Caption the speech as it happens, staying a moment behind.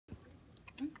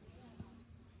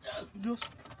Yes.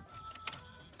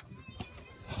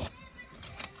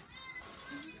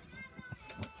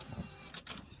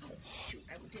 Shoot,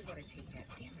 I did want to take that.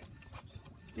 Damn it.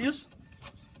 Yes.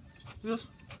 Yes.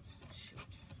 Shoot.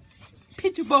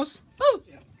 Pity boss. Oh.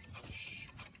 Yeah.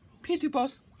 Pity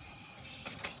boss.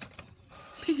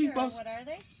 Pity Sure, boss. what are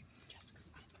they?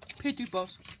 Pity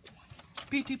boss.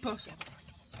 Pity boss.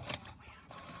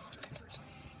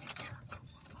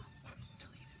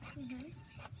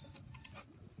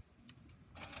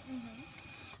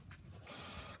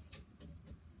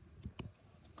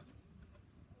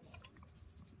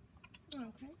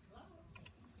 Okay.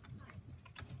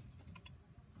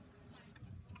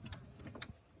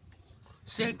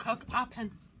 Say cock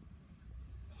open.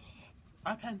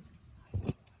 Open.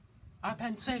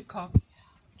 Open. Say cock.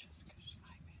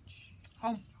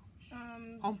 Home.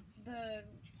 Home. The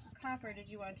copper, did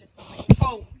you want just the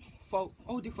Four. Four.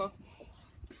 Oh, the four.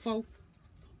 Four.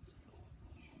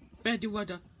 Bad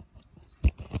weather.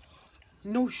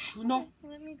 No, no.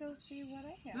 Let me go see what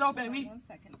I have. No, Hold on baby. 1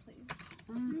 second, please.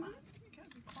 Come on. You gotta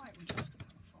be quiet when Jessica's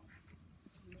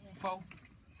on the phone. Four.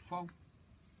 Four.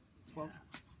 Four.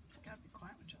 You gotta be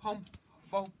quiet when Jessica's Home. on the phone.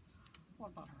 Four.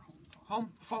 What about her home phone?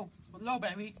 Home. Four. No,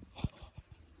 baby.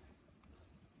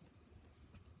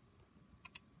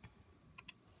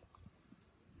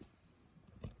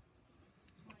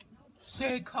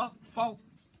 Say cock. Four.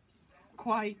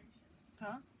 Quiet.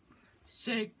 Huh?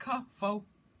 Say cock. Four.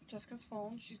 Jessica's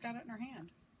phone. She's got it in her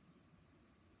hand.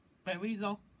 Very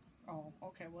low. Oh,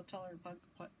 okay. We'll tell her to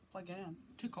plug it in.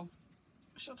 Tickle.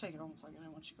 She'll take it home and plug it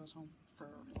in when she goes home for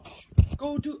lunch.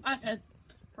 Go to iPad.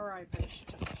 Her iPad. She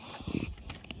took it.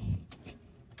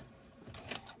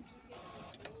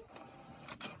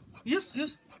 Yes,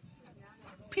 yes.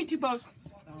 Pity boss.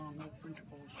 Oh, no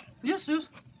printables. Yes, yes.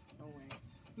 No way.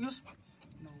 Yes.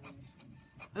 No way.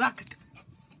 Lock it.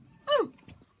 Oh,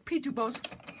 pity boss.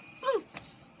 Oh,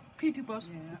 pity boss.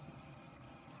 Yeah.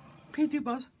 Pity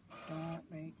boss. Don't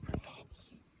make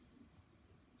printables.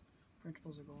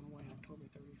 Printables are going away October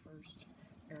 31st.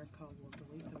 Erica will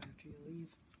delete them after you leave.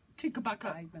 Take it back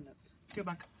up. 5 minutes. Take it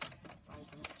back. 5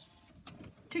 minutes.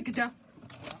 Take it down.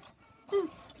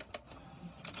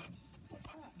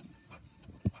 What's that?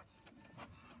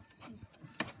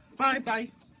 Bye,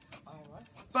 bye, Oh, what?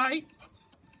 bye.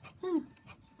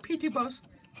 Pity boss.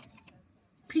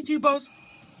 Pity boss.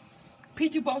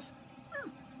 Pity boss.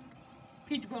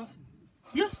 Pity boss.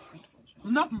 Yes.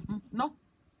 Printables. No. No.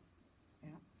 Yeah,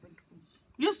 printables.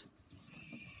 Yes.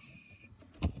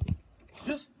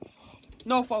 Yes.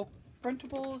 No fault.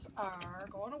 Printables are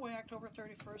going away October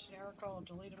 31st, and Erica will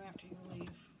delete them after you leave.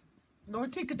 No,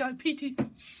 take it down. Pity.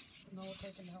 No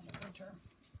taking down the printer.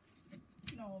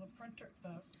 No, the printer,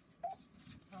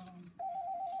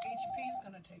 HP's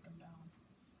gonna take them down.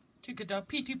 Take it down.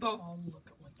 Pity boss. Oh, look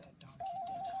at what that donkey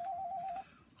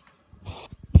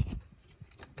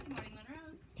Good morning,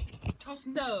 Monrose. Toss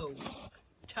no.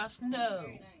 Toss no.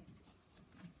 Very nice.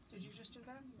 did. Did you just do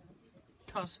that?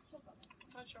 Toss. I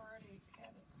thought you already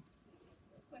had it.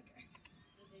 Quicker.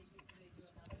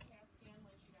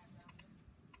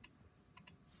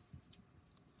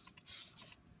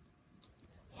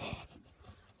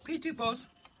 Pity boss.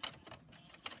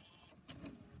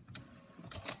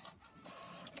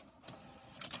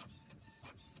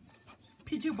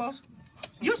 Pity boss.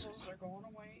 Yes. Printables are going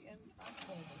away in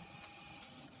October.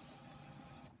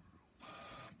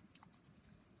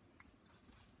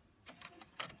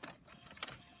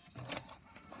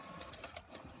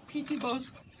 Pity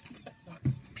boss.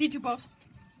 Pity boss.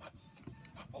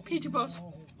 Pity boss.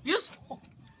 No. Yes.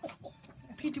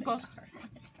 Pity boss.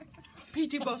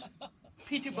 Pity boss.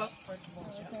 Pity boss. Printables,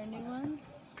 Those yeah. are new ones.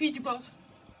 Pity boss.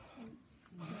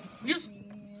 Yes.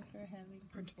 For having.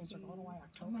 Printables are going away Oh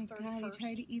October my 31st. god, he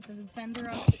tried to eat the fender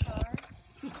off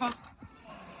the car. Car.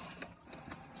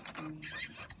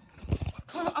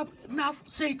 Car up. Mouth.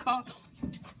 Say car.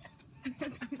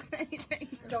 That's what he said. He tried to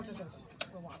eat the Don't. fender.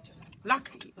 We're watching.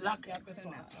 Lock. Lock. Yep, it's So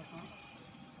no. locked.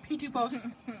 Pity boss.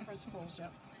 Principals,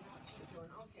 yep.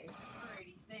 Okay,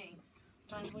 alrighty, thanks.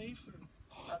 Time to leave?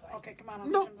 Bye-bye. Okay, come on,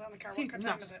 No. Jim's on the car. See, What kind of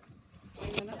time no. is it?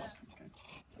 3 minutes? Okay.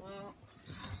 Well,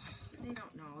 they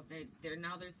don't know.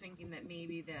 They're thinking that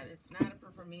maybe that it's not a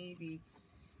purple, maybe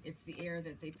it's the air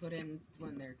that they put in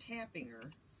when they're tapping her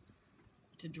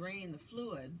to drain the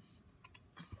fluids.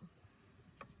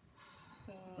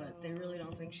 But they really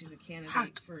don't think she's a candidate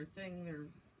Hot. for a thing. They're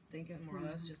thinking more or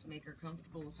less just make her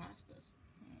comfortable with hospice.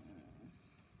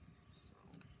 So,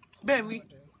 Berry. What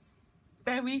do?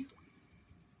 Berry.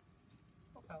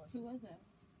 Oh, Pellet. Who was it?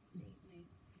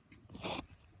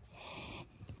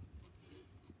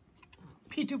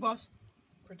 Pity boss.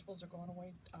 printables are going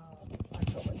away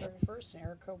October 31st, and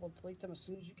Erica will delete them as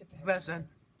soon as you get the heck Listen.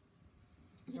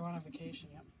 You're on vacation,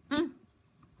 yep.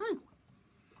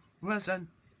 Listen.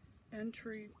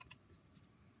 Entry.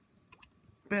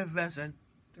 Big listen.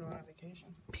 You're on vacation.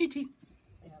 PT.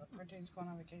 Yeah, the printing's going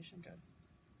on vacation.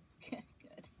 Good.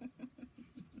 Good.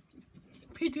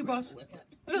 PT boss. With it.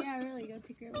 Yes. Yeah, really. Go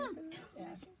take your with Yeah.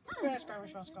 You ask her when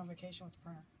she wants to go on vacation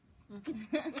with the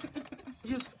printer. it.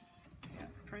 Yes. Yeah.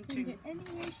 Send Printing. it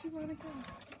anywhere she wanna go.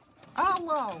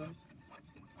 Hello.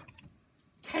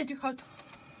 Head hot.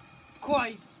 Cry.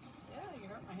 Yeah, you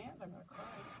hurt my hand. I'm gonna cry.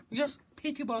 Yes.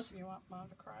 PT boss. You want Mom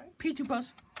to cry? PT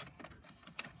boss.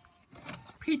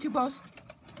 PT boss.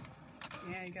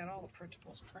 Yeah, you got all the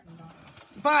printables printed on.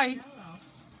 Bye. Hello.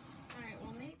 Alright,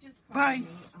 well, Nate just called Bye. me.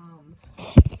 Get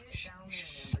down there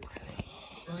and everything.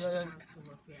 Wants to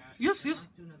look at. Yes, yes. Wants to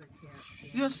do another cat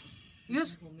scan. Yes.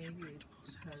 Yes. Well, maybe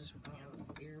it's because of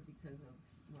air, because of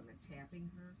when they're tapping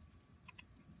her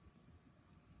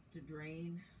to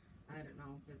drain. I don't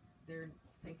know, but they're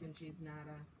thinking she's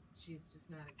just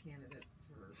not a candidate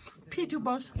for. P2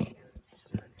 bus. Not a candidate for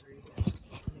surgery.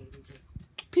 Maybe just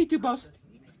PT boss. this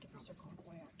and make it Printables are going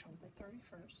away October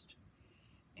 31st,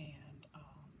 and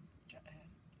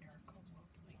Erica will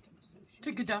delete them as soon as you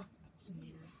Take it down. as soon as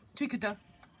you Take it down.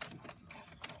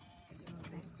 as soon as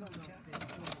They you still don't, they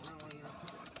still don't really,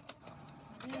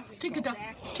 Take it down.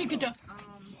 Take it down.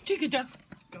 um, Take it down.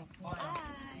 go. Bye.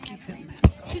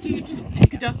 Take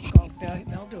it down. Go.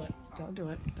 They'll do it. They'll do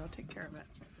it. They'll take care of it.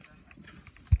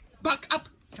 Back up.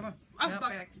 Come on. Up, No,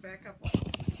 back. back up.